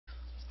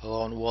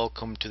Hello and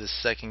welcome to the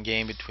second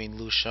game between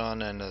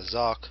Lushan and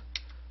Zoc.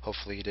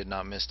 Hopefully you did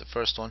not miss the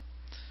first one.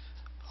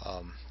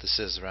 This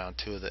is round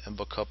 2 of the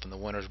IMBA Cup in the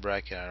winner's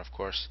bracket, and of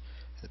course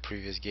in the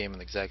previous game on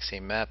the exact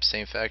same map,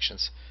 same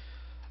factions.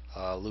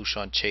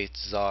 Lushan chased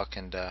Zoc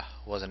and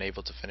wasn't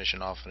able to finish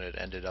it off, and it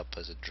ended up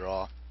as a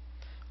draw.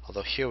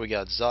 Although here we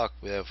got Zoc,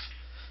 we have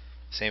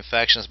same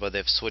factions but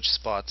they've switched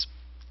spots.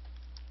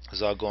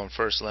 Zoc going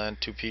first land,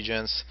 2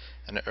 P-gens,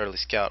 and an early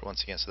scout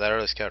once again. So that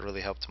early scout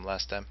really helped him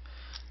last time.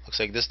 Looks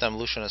like this time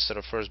Lushan, instead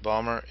of first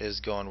bomber,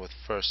 is going with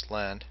first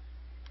land.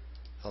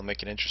 That'll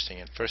make it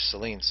interesting. And first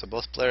Selene. So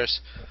both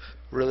players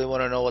really want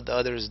to know what the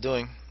other is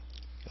doing.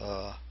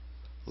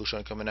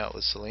 Lushan coming out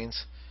with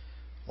Selene's,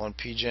 1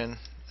 P-gen,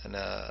 and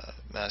a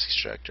mask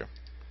extractor.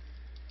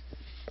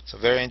 So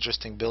very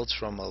interesting builds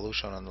from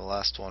Lushan on the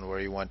last one, where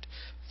he went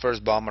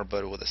first bomber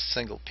but with a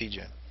single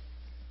P-gen.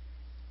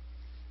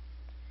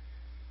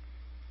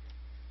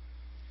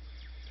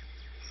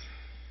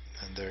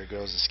 And there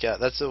goes the scout.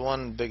 That's the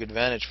one big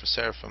advantage for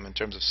Sera in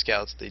terms of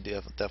scouts. They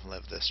definitely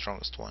have the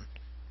strongest one.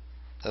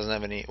 Doesn't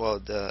have any, well,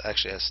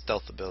 actually has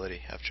stealth ability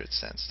after it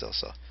stands still,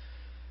 so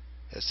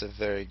it's a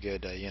very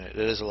good unit. It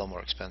is a little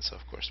more expensive,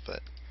 of course,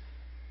 but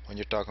when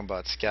you're talking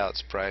about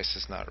scouts, price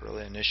is not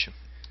really an issue.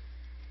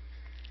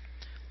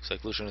 Looks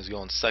like Lushan is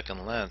going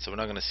second land, so we're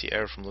not going to see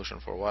air from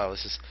Lushan for a while.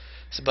 It's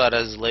about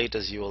as late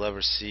as you will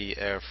ever see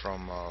air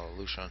from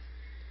Lushan.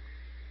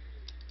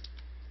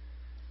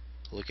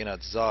 Looking at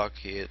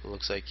Zoc, it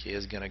looks like he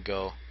is going to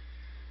go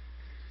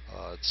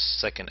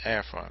second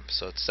air for him.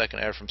 So it's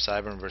second air from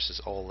Cybran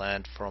versus all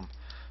land from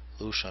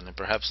Lushan. And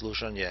perhaps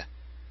Lushan, yeah,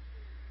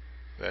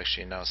 we're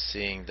actually now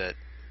seeing that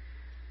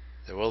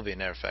there will be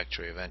an air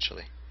factory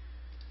eventually.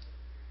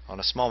 On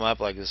a small map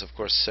like this, of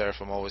course,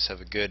 Seraphim always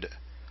have a good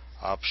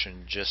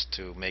option just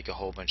to make a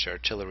whole bunch of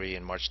artillery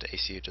and march the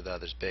ACU to the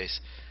other's base.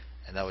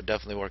 And that would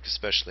definitely work,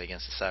 especially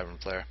against the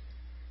Cybran player.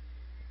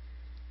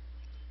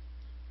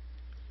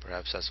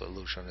 Perhaps that's what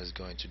Lushan is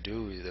going to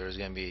do. There's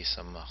going to be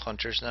some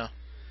hunters now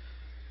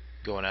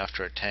going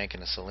after a tank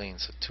and a Selene.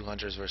 So 2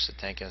 hunters versus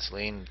a tank and a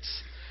Selene.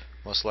 It's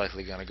most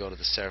likely going to go to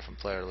the Seraphim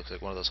player. Looks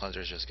like one of those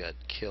hunters just got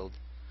killed.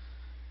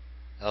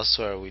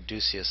 Elsewhere we do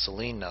see a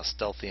Selene now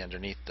stealthy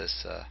underneath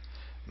this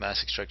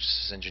mass extractor.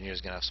 This engineer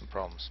is going to have some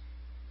problems.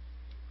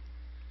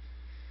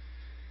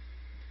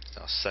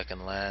 Now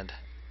second land.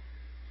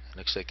 It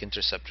looks like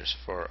interceptors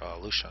for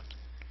Lushan.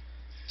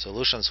 So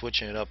Lushan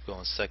switching it up,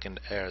 going second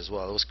air as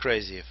well. It was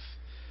crazy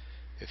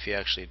if he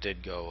actually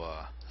did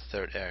go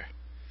third air.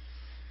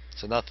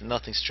 So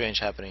nothing strange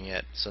happening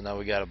yet. So now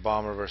we got a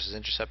bomber versus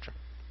interceptor.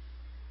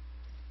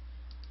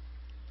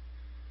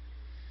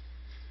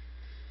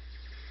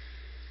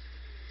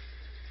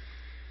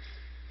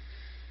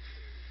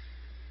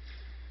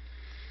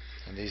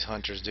 And these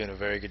hunters doing a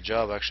very good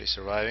job actually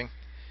surviving,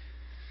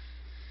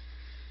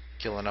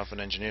 killing off an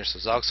engineer. So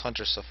Zoc's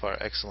hunters so far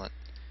excellent.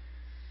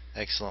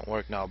 Excellent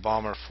work. Now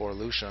bomber for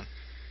Lushan.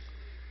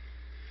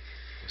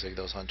 Looks like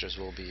those hunters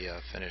will be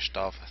finished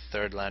off. A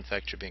third land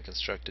factory being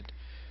constructed.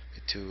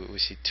 We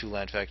see 2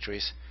 land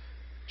factories.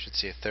 Should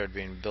see a third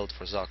being built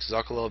for Zoc.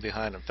 Zoc a little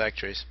behind on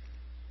factories.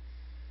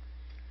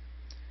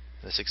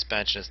 This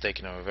expansion is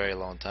taking him a very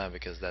long time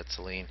because that's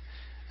Selene.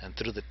 And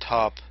through the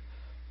top,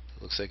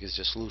 it looks like it's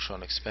just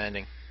Lushan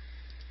expanding.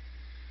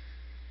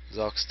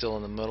 Zoc still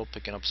in the middle,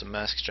 picking up some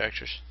mass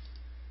extractors.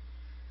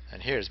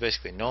 And here is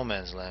basically no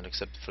man's land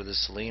except for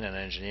this Selene, an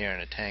engineer,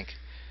 and a tank.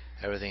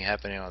 Everything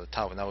happening on the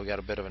top. And now we got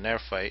a bit of an air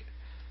fight.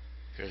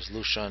 Here's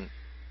Lushan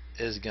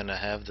is gonna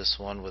have this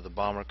one with a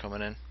bomber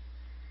coming in.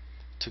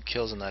 2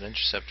 kills on that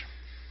interceptor.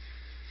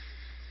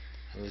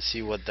 And let's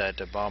see what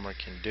that bomber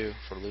can do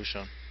for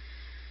Lushan.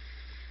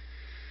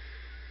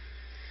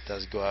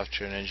 Does go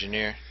after an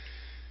engineer.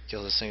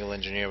 Kills a single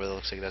engineer, but it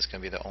looks like that's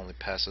gonna be the only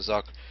pass. So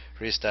Zoc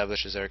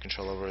reestablishes air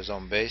control over his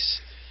own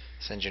base.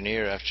 This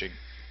engineer, after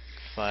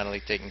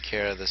finally taking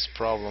care of this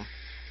problem,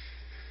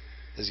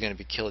 is going to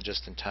be killed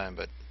just in time,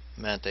 but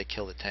man, they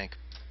kill the tank.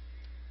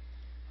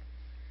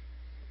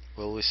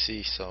 Will we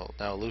see? So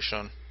now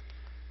Lushan,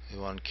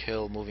 one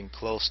kill, moving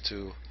close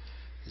to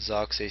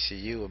Zoc's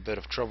ACU. A bit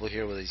of trouble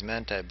here with his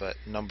Manti, but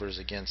numbers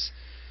against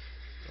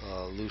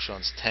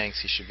Lushan's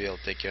tanks, he should be able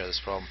to take care of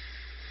this problem.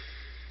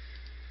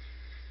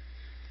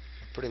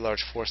 A pretty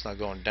large force now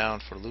going down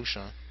for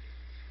Lushan,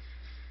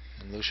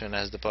 and Lushan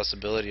has the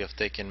possibility of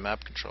taking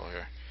map control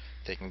here,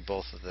 taking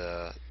both of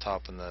the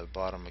top and the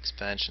bottom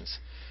expansions.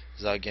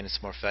 Zoc getting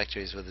some more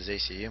factories with his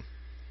ACU.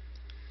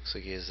 Looks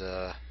like he's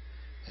going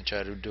to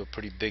try to do a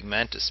pretty big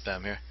Mantis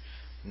spam here.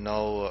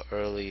 No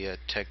early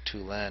Tech 2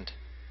 land.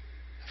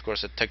 Of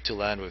course, at Tech 2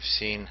 land we've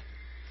seen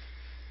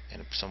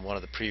in one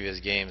of the previous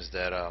games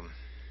that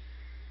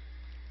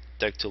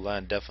Tech 2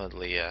 land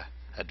definitely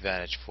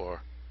advantage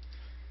for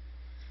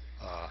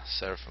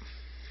Seraphim.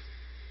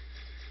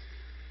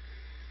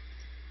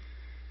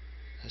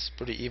 It's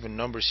pretty even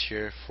numbers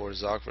here for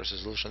Zoc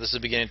versus Lushan. This is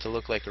beginning to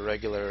look like a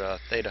regular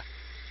theta.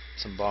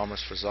 Some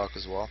bombers for Zoc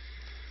as well.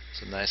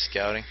 Some nice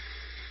scouting.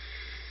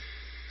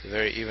 So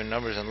very even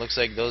numbers, and looks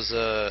like those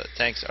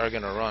tanks are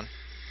going to run.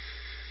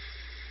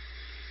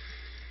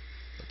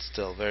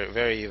 still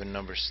very even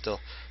numbers. Still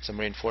some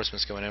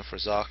reinforcements coming in for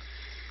Zoc.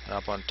 And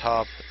up on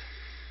top,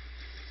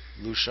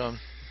 Lushan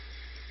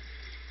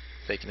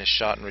taking a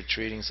shot and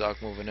retreating.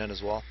 Zoc moving in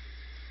as well.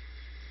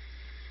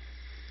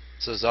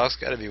 So Zoc's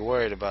got to be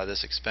worried about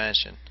this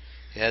expansion.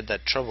 He had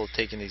that trouble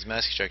taking these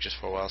mass extractors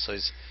for a while, so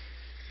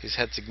he's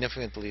had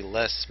significantly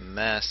less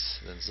mass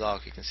than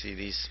Zoc. You can see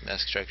these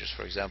mass extractors,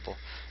 for example,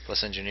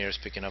 plus engineers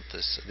picking up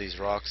these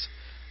rocks.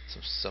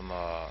 Some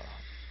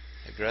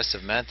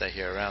aggressive manta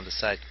here around the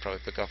site. Could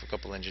probably pick off a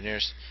couple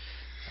engineers.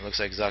 It looks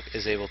like Zoc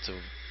is able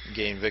to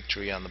gain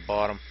victory on the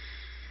bottom,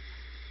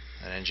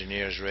 and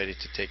engineers ready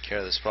to take care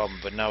of this problem.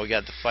 But now we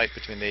got the fight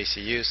between the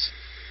ACUs.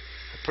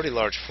 A pretty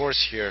large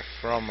force here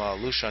from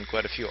Lushan,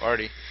 quite a few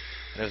arty.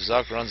 And if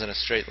Zoc runs in a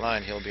straight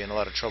line, he'll be in a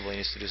lot of trouble. He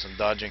needs to do some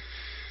dodging.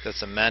 Got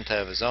some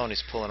manta of his own.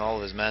 He's pulling all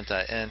of his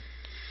manta in.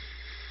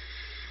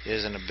 He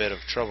is in a bit of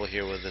trouble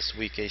here with this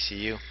weak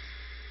ACU.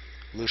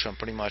 Lushan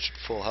pretty much at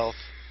full health.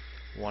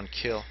 1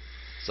 kill.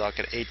 Zoc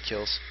at 8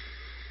 kills.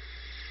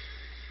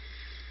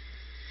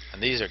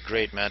 And these are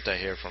great manta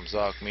here from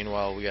Zoc.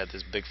 Meanwhile, we got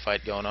this big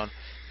fight going on.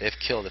 They've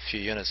killed a few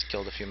units,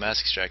 killed a few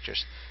mass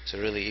extractors. So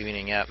really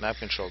evening out map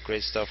control.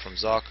 Great stuff from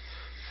Zoc,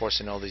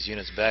 forcing all these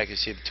units back. You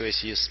see the two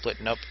ACUs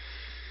splitting up,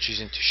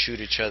 choosing to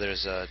shoot each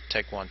other's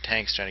Tech 1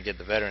 tanks, trying to get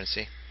the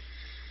veterancy.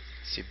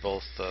 See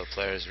both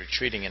players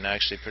retreating, and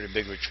actually pretty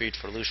big retreat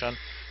for Lushan.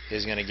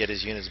 He's going to get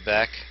his units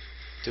back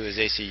to his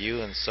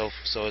ACU, and so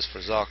is for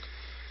Zoc.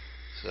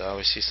 So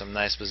we see some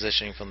nice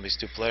positioning from these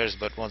two players,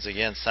 but once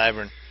again,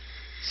 Cybran,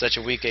 such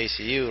a weak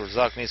ACU.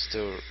 Zoc needs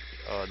to.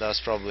 That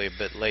was probably a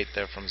bit late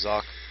there from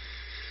Zoc.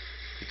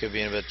 It could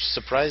be a bit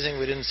surprising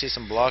we didn't see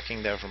some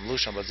blocking there from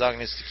Lushan, but Zoc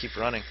needs to keep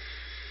running.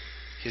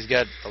 He's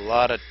got a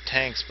lot of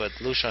tanks, but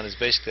Lushan is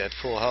basically at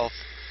full health.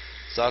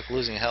 Zoc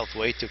losing health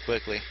way too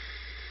quickly.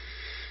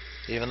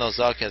 Even though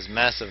Zoc has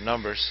massive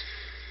numbers,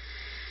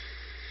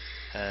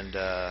 and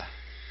that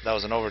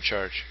was an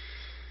overcharge.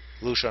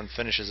 Lushan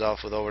finishes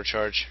off with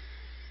overcharge,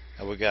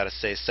 and we gotta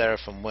say Sera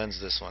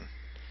wins this one.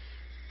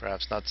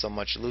 Perhaps not so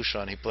much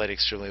Lushan, he played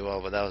extremely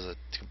well, but that was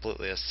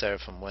completely a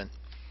Seraphim win.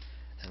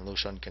 And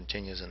Lushan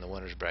continues in the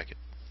winners bracket.